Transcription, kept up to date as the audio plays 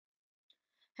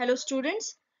Hello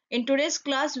students, in today's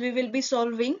class we will be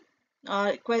solving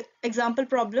example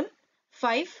problem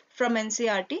 5 from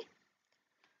NCERT.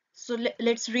 So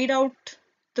let's read out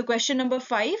the question number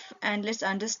 5 and let's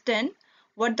understand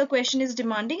what the question is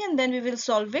demanding and then we will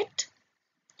solve it.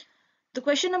 The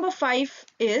question number 5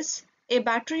 is a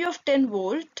battery of 10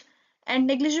 volt and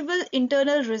negligible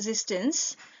internal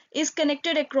resistance is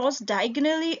connected across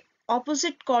diagonally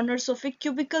opposite corners of a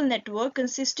cubical network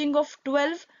consisting of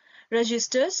 12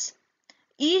 resistors,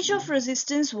 each of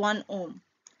resistance 1 ohm.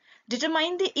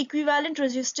 Determine the equivalent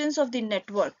resistance of the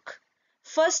network.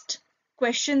 First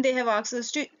question they have asked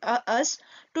us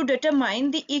to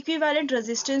determine the equivalent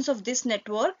resistance of this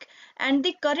network and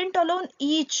the current along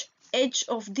each edge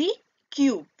of the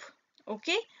cube.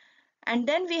 Okay, and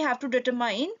then we have to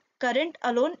determine current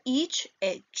along each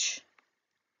edge.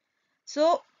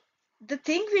 So the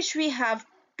thing which we have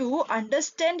to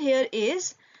understand here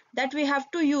is that we have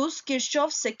to use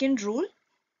Kirchhoff's second rule.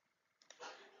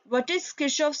 What is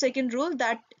Kirchhoff's second rule?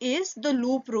 That is the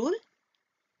loop rule.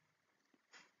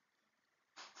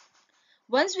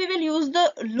 Once we will use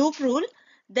the loop rule,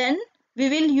 then we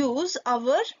will use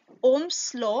our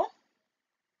Ohm's law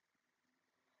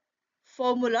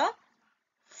formula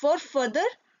for further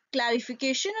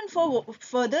clarification and for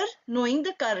further knowing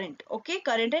the current. Okay,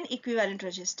 current and equivalent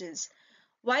resistance.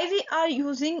 Why we are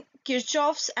using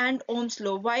Kirchhoff's and Ohm's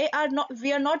law? Why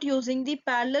we are not using the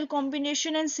parallel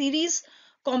combination and series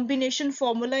combination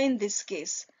formula in this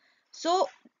case? So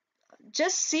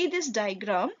just see this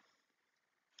diagram.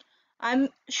 I'm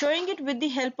showing it with the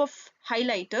help of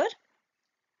highlighter.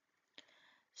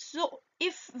 So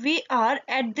if we are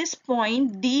at this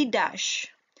point D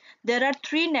dash, there are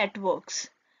three networks.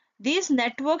 These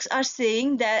networks are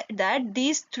saying that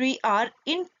these three are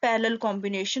in parallel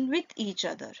combination with each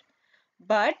other.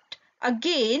 But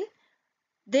again,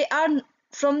 they are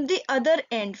from the other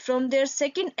end, from their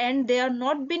second end, they are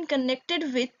not been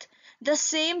connected with the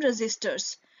same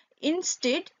resistors.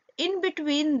 Instead, in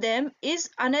between them is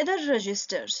another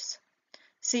resistors.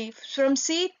 See, from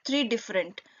C, three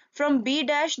different. From B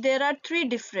dash, there are three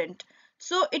different.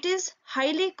 So it is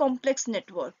highly complex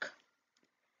network.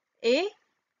 A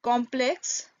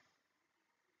complex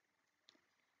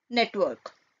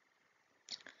network.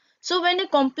 So when a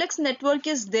complex network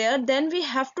is there, then we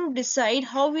have to decide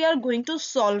how we are going to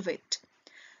solve it.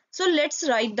 So let's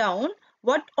write down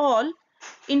what all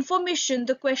information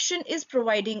the question is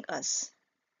providing us.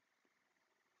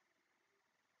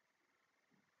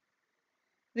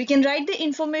 We can write the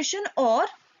information or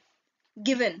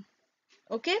given.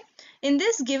 Okay, in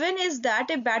this given is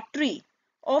that a battery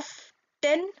of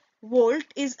 10 volt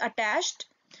is attached.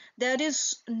 There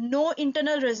is no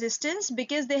internal resistance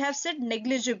because they have said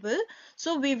negligible,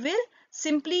 so we will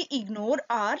simply ignore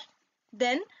R.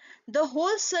 Then the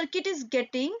whole circuit is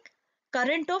getting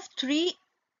current of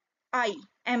 3I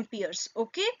amperes.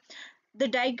 Okay, the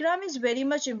diagram is very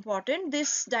much important.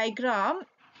 This diagram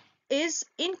is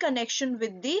in connection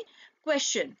with the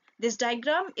question. This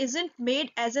diagram isn't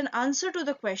made as an answer to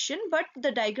the question, but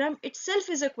the diagram itself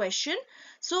is a question.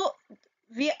 So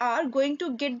we are going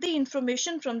to get the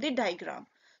information from the diagram.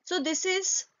 So this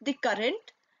is the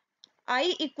current.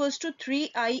 I equals to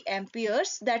 3I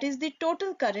amperes. That is the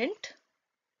total current.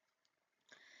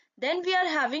 Then we are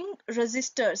having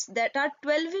resistors that are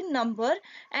 12 in number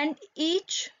and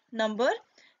each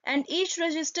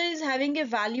resistor is having a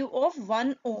value of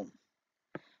 1 ohm.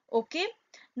 Okay,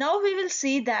 now we will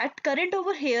see that current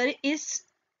over here is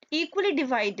equally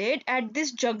divided at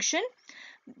this junction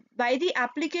by the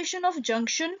application of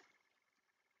junction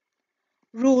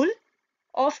rule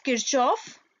of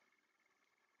Kirchhoff.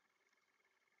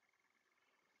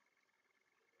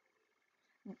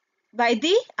 By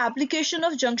the application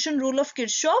of junction rule of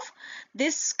Kirchhoff,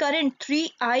 this current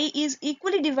 3I is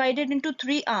equally divided into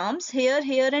three arms, here,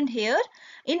 here and here,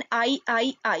 in I.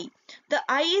 The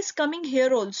I is coming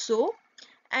here also,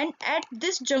 and at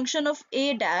this junction of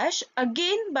A dash,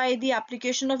 again by the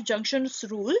application of junctions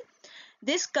rule,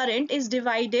 this current is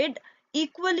divided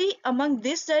equally among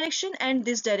this direction and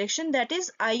this direction, that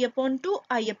is I upon 2,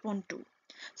 I upon 2.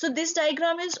 So this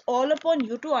diagram is all upon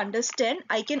you to understand.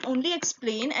 I can only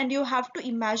explain and you have to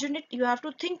imagine it, you have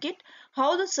to think it,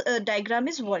 how this diagram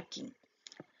is working.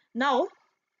 Now,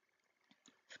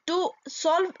 to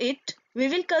solve it, we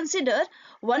will consider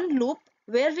one loop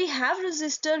where we have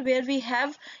resistor, where we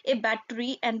have a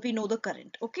battery and we know the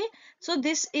current. Okay, so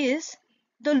this is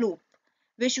the loop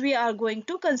which we are going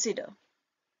to consider,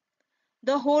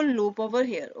 the whole loop over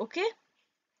here. Okay,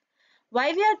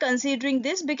 why we are considering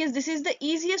this? Because this is the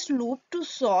easiest loop to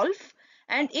solve,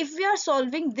 and if we are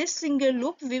solving this single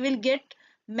loop, we will get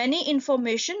many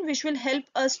information which will help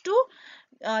us to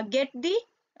get the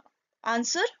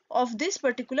answer of this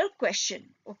particular question.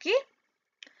 Okay,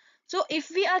 so if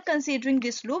we are considering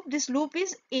this loop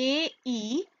is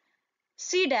AE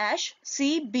C dash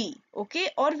CB. Okay,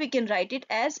 or we can write it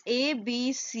as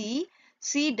ABC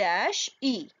C dash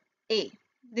E A.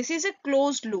 This is a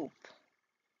closed loop.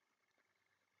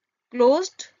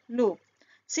 Closed loop.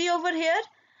 See over here,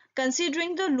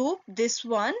 considering the loop this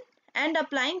one and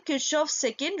applying Kirchhoff's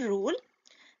second rule.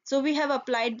 So we have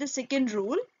applied the second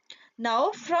rule.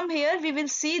 Now from here we will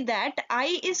see that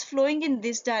I is flowing in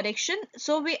this direction.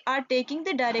 So we are taking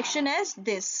the direction as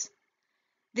this.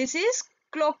 This is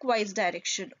clockwise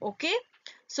direction. Okay.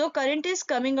 So current is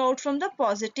coming out from the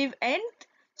positive end.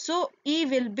 So E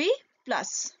will be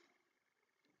plus.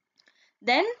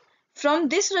 Then from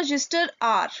this resistor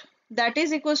R, that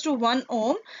is equals to 1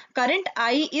 ohm, current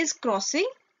I is crossing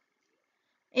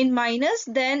in minus.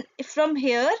 Then from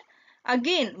here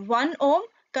again 1 ohm,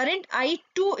 current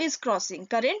I2 is crossing.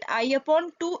 Current I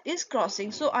upon 2 is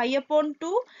crossing. So I upon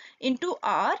 2 into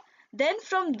R. Then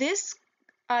from this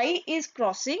I is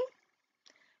crossing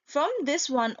from this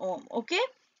 1 ohm. Okay.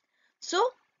 So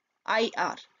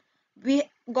IR. We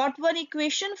got one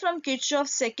equation from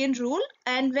Kirchhoff's second rule,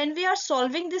 and when we are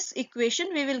solving this equation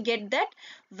we will get that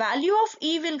value of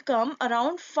E will come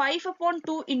around 5 upon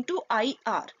 2 into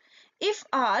IR. If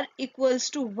R equals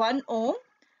to 1 ohm,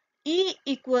 E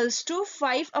equals to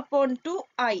 5 upon 2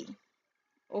 I.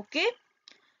 Okay.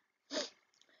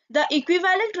 The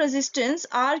equivalent resistance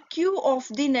RQ of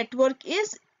the network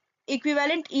is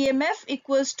equivalent EMF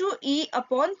equals to E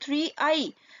upon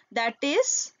 3I, that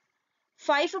is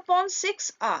 5 upon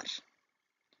 6 R.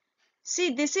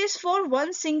 See, this is for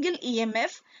one single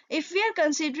EMF. If we are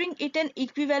considering it an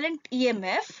equivalent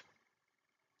EMF,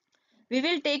 we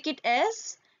will take it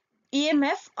as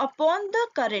EMF upon the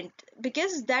current,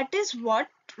 because that is what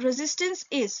resistance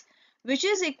is, which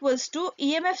is equals to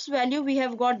EMF's value. We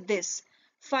have got this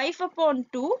 5 upon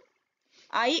 2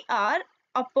 IR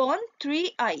upon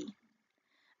 3I.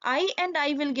 I and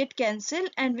I will get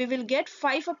cancelled and we will get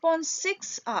 5 upon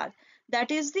 6R. That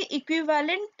is the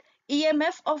equivalent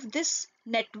EMF of this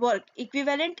network.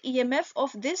 Equivalent EMF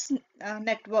of this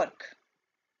network.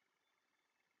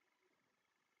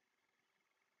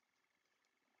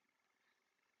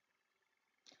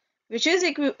 Which is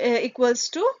equals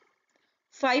to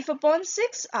 5 upon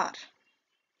 6R.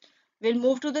 We'll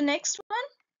move to the next one.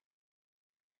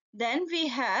 Then we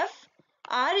have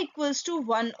R equals to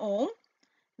 1 ohm.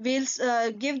 We'll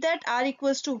give that R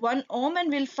equals to 1 ohm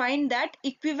and we'll find that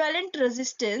equivalent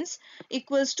resistance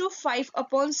equals to 5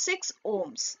 upon 6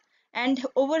 ohms. And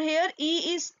over here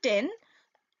E is 10.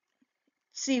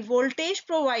 See, voltage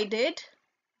provided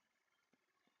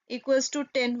equals to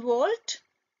 10 volt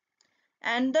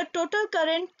and the total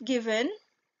current given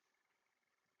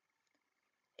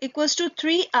equals to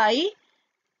 3I.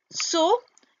 So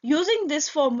using this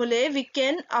formula we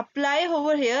can apply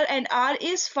over here, and R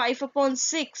is 5 upon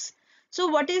 6. So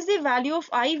what is the value of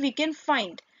I we can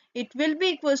find? It will be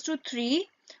equals to 3.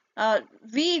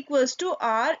 V equals to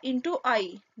R into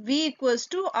I. V equals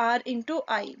to R into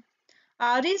I.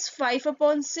 R is 5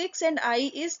 upon 6 and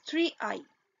I is 3I.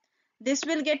 This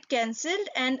will get cancelled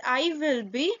and I will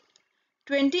be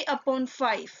 20 upon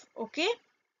 5. Okay.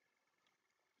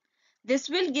 This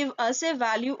will give us a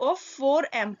value of 4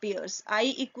 amperes.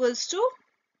 I equals to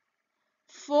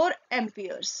 4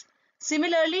 amperes.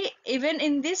 Similarly, even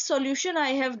in this solution I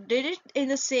have did it in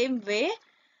the same way,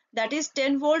 that is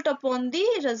 10 volt upon the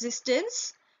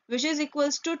resistance, which is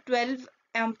equals to 12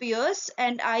 amperes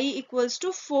and I equals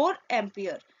to 4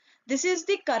 ampere. This is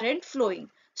the current flowing.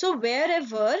 So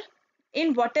wherever,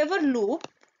 in whatever loop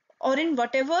or in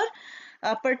whatever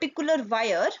particular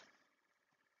wire,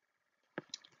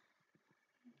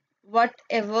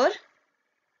 whatever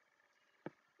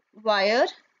wire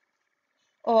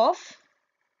of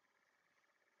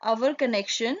our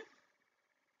connection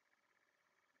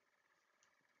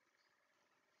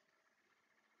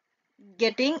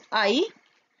getting I,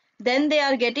 then they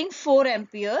are getting 4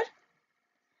 ampere.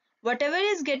 Whatever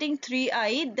is getting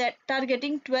 3I, that are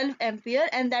getting 12 ampere,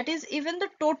 and that is even the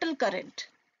total current.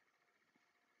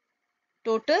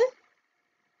 Total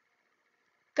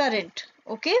current.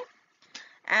 Okay.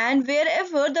 And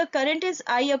wherever the current is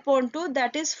I upon 2,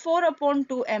 that is 4 upon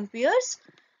 2 amperes.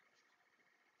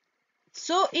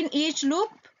 So in each loop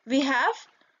we have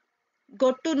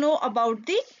got to know about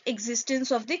the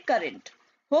existence of the current.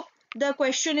 Hope the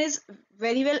question is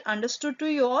very well understood to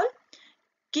you all.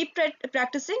 Keep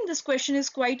practicing. This question is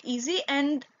quite easy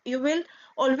and you will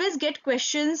always get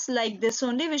questions like this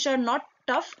only, which are not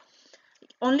tough.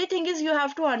 Only thing is you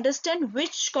have to understand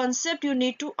which concept you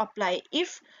need to apply.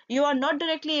 If you are not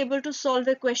directly able to solve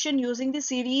a question using the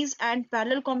series and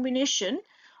parallel combination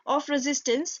of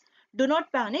resistance, do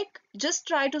not panic. Just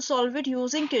try to solve it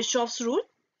using Kirchhoff's rule,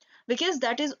 because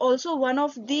that is also one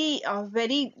of the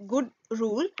very good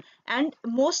rule and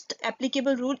most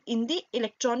applicable rule in the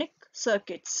electronic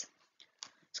circuits.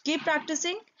 So keep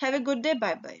practicing. Have a good day.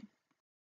 Bye bye.